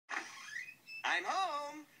I'm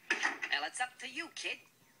home. Well, it's up to you, kid.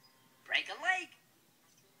 Break a leg.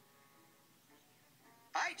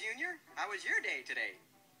 Hi, Junior. How was your day today?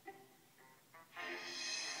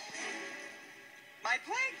 My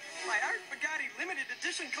plate! My Art Bugatti limited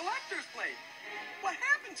edition collector's plate. What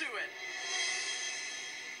happened to it?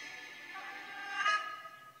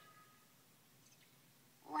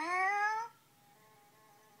 Well,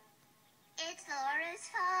 it's Laura's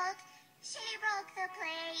fault. She broke the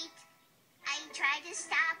plate. I tried to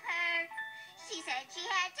stop her. She said she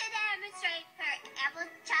had to demonstrate her apple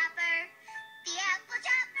chopper. The apple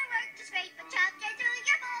chopper worked just great, but chopped right through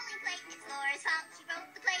your bowling plate. It's Laura's fault. She broke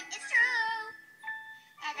the plate. It's true.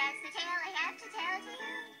 And that's the tale I have to tell to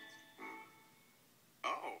you.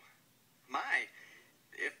 Oh, my.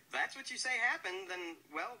 If that's what you say happened, then,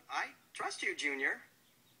 well, I trust you, Junior.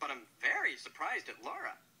 But I'm very surprised at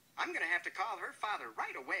Laura. I'm going to have to call her father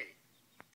right away.